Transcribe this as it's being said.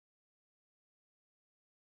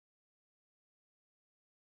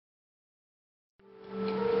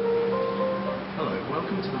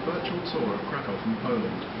virtual tour of Krakow from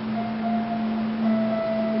Poland.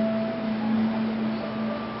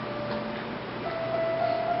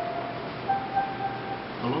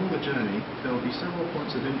 Along the journey, there will be several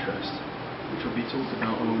points of interest, which will be talked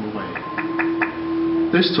about along the way.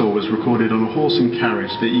 This tour was recorded on a horse and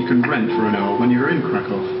carriage that you can rent for an hour when you're in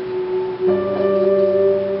Krakow.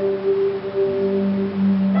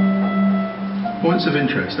 Points of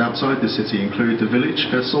interest outside the city include the Village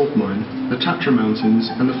salt mine, the Tatra Mountains,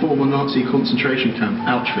 and the former Nazi concentration camp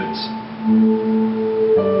Auschwitz.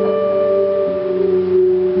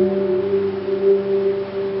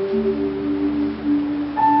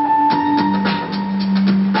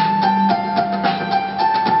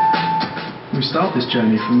 We start this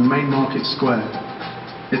journey from the main market square.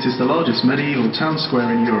 It is the largest medieval town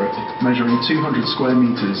square in Europe, measuring 200 square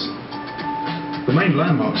meters. The main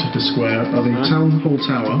landmarks of the square are the Town Hall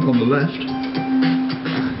Tower on the left,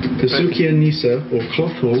 the Sukia Nisa or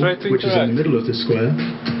Cloth Hall, which is in the middle of the square,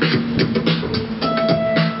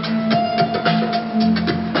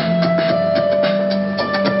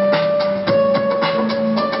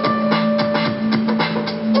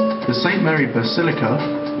 the St Mary Basilica,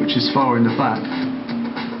 which is far in the back,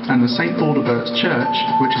 and the St Aldebert Church,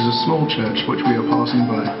 which is a small church which we are passing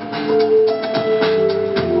by.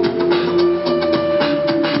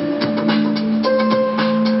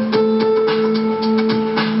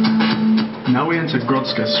 Now we enter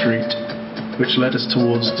Grodzka Street, which led us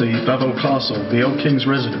towards the Wawel Castle, the old king's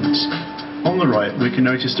residence. On the right we can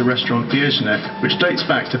notice the restaurant Bierznek, which dates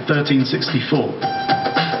back to 1364.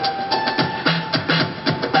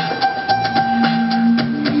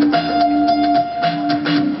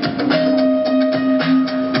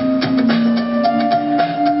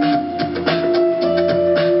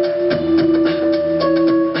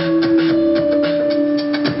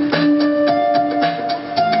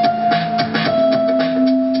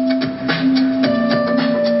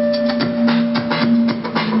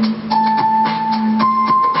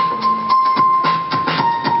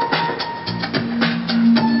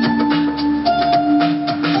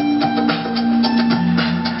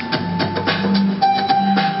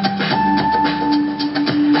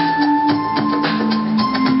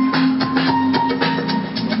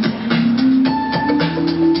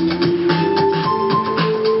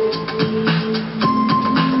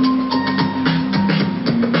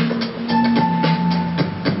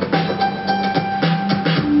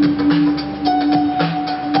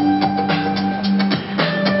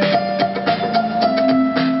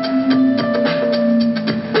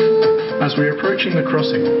 As we are approaching the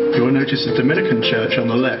crossing, you will notice the Dominican church on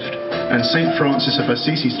the left and St. Francis of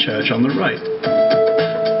Assisi's church on the right.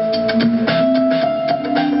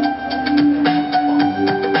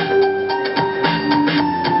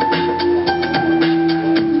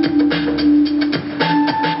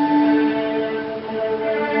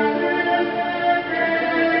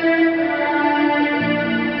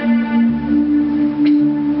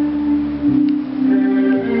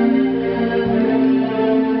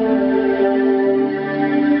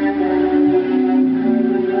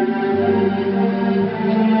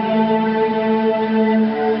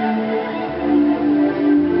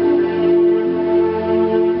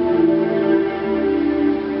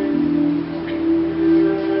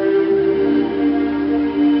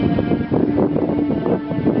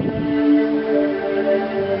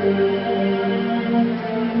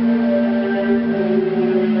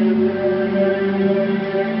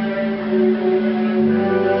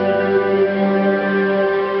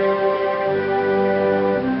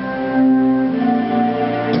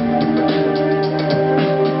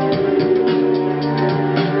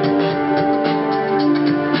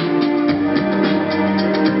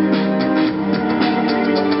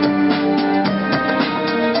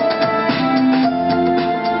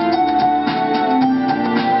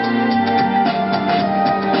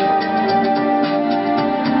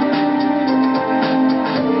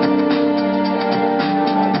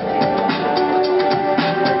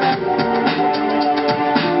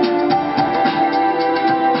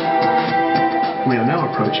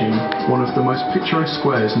 Approaching one of the most picturesque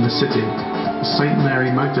squares in the city, St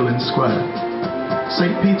Mary Magdalene Square.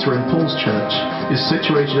 St Peter and Paul's Church is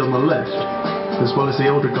situated on the left, as well as the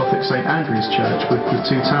older Gothic St Andrew's Church with the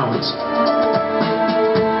two towers.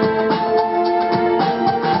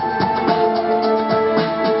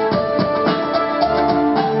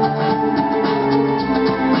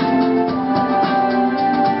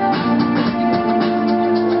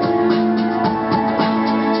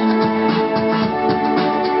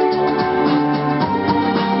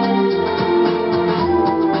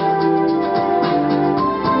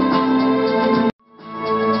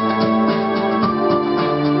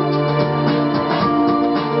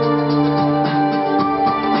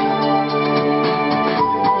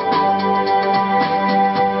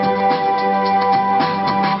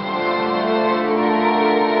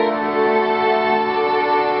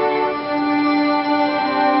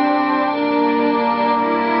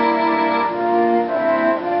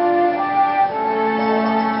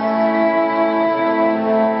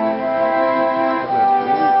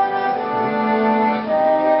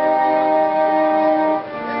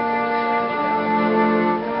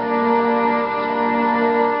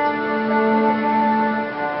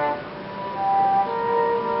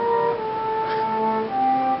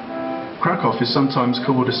 Krakow is sometimes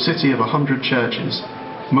called a city of 100 churches.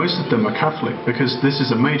 Most of them are Catholic because this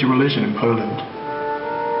is a major religion in Poland.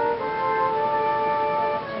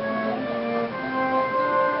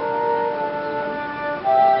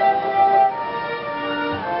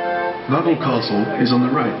 Wawel Castle is on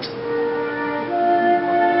the right.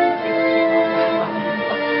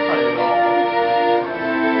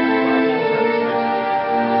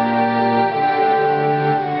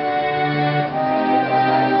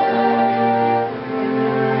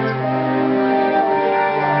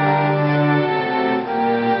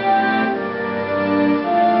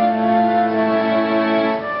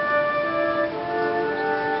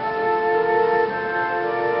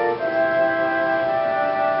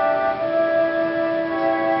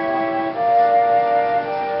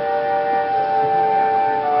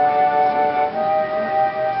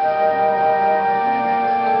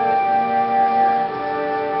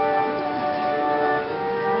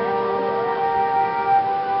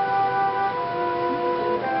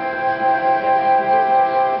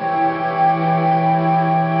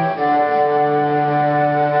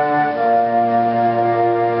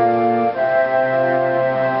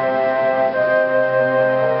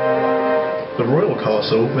 The royal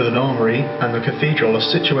castle with an armoury and the cathedral are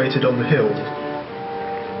situated on the hill.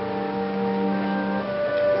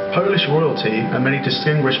 Polish royalty and many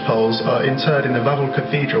distinguished Poles are interred in the Wawel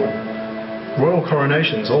Cathedral. Royal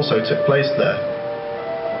coronations also took place there.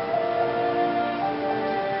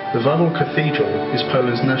 The Wawel Cathedral is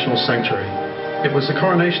Poland's national sanctuary. It was the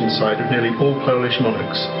coronation site of nearly all Polish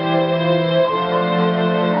monarchs.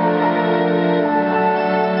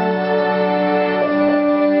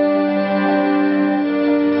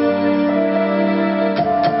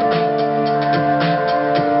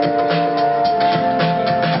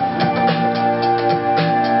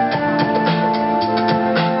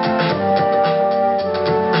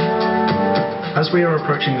 As we are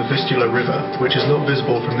approaching the Vistula River, which is not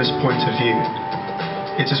visible from this point of view,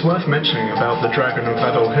 it is worth mentioning about the Dragon of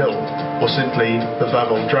Wawel Hill, or simply the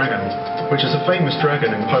Wawel Dragon, which is a famous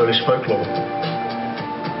dragon in Polish folklore.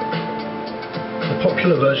 A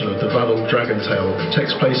popular version of the Wawel Dragon tale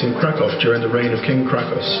takes place in Krakow during the reign of King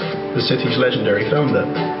Krakow, the city's legendary founder.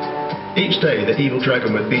 Each day the evil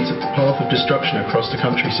dragon would beat a path of destruction across the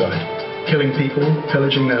countryside, killing people,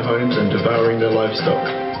 pillaging their homes and devouring their livestock.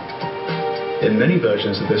 In many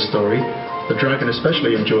versions of this story, the dragon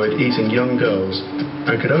especially enjoyed eating young girls,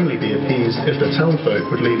 and could only be appeased if the townfolk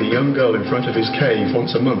would leave a young girl in front of his cave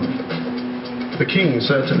once a month. The king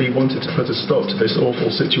certainly wanted to put a stop to this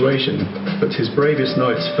awful situation, but his bravest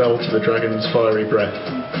knights fell to the dragon's fiery breath.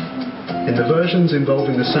 In the versions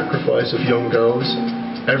involving the sacrifice of young girls,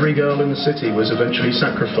 every girl in the city was eventually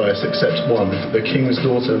sacrificed except one, the king's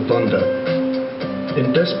daughter Wanda.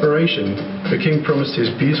 In desperation, the king promised his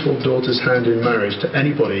beautiful daughter's hand in marriage to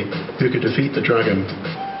anybody who could defeat the dragon.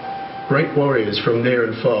 Great warriors from near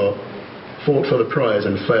and far fought for the prize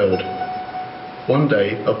and failed. One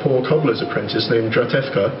day, a poor cobbler's apprentice named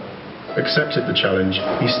Dratewka accepted the challenge.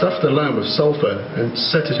 He stuffed a lamb with sulphur and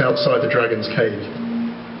set it outside the dragon's cave.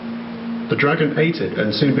 The dragon ate it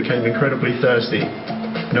and soon became incredibly thirsty.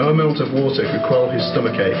 No amount of water could quell his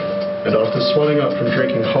stomachache, and after swelling up from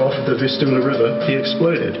drinking half of the Vistula River, he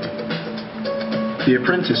exploded. The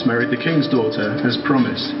apprentice married the king's daughter as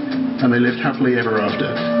promised, and they lived happily ever after.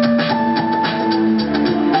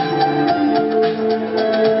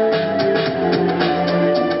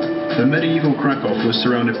 The medieval Krakow was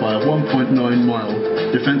surrounded by a 1.9-mile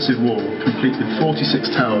defensive wall, complete with 46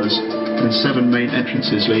 towers and 7 main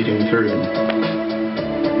entrances leading through them.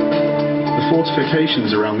 The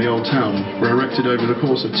fortifications around the old town were erected over the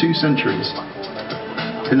course of 2 centuries.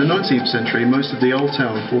 In the 19th century, most of the old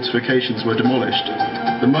town fortifications were demolished.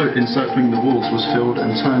 The moat encircling the walls was filled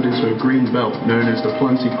and turned into a green belt known as the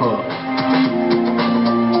Planty Park.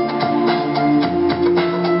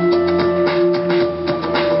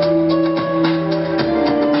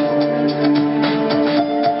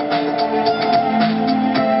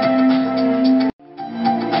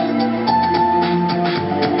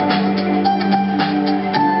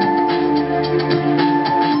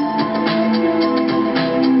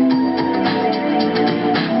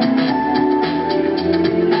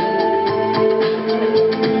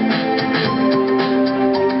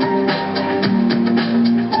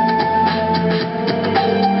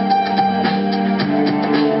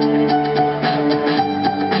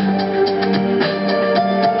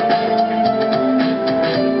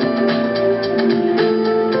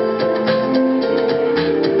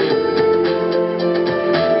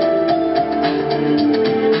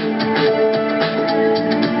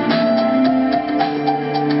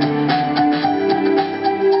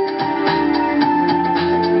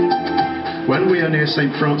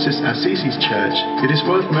 St. Francis Assisi's Church, it is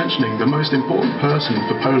worth mentioning the most important person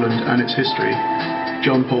for Poland and its history,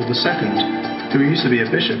 John Paul II, who used to be a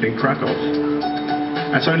bishop in Krakow.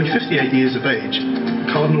 At only 58 years of age,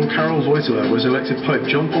 Cardinal Karol Wojtyła was elected Pope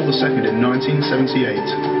John Paul II in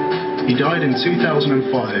 1978. He died in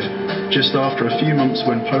 2005, just after a few months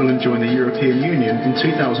when Poland joined the European Union in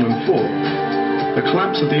 2004. The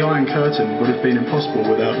collapse of the Iron Curtain would have been impossible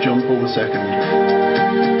without John Paul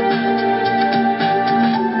II.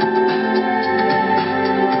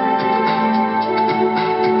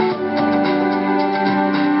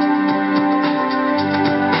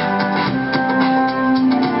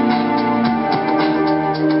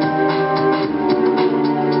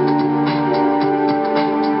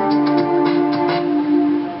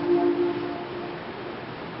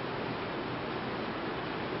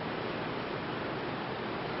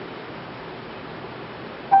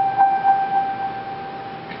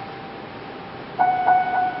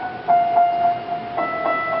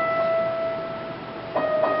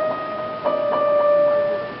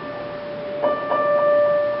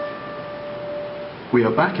 We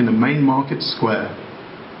are back in the main market square.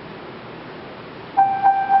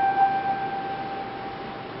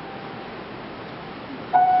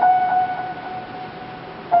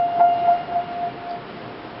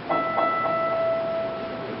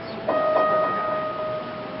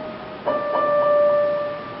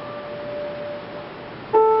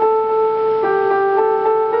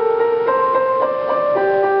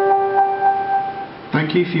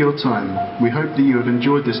 Thank you for your time. We hope that you have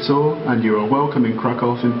enjoyed this tour and you are welcome in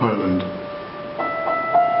Krakow in Poland.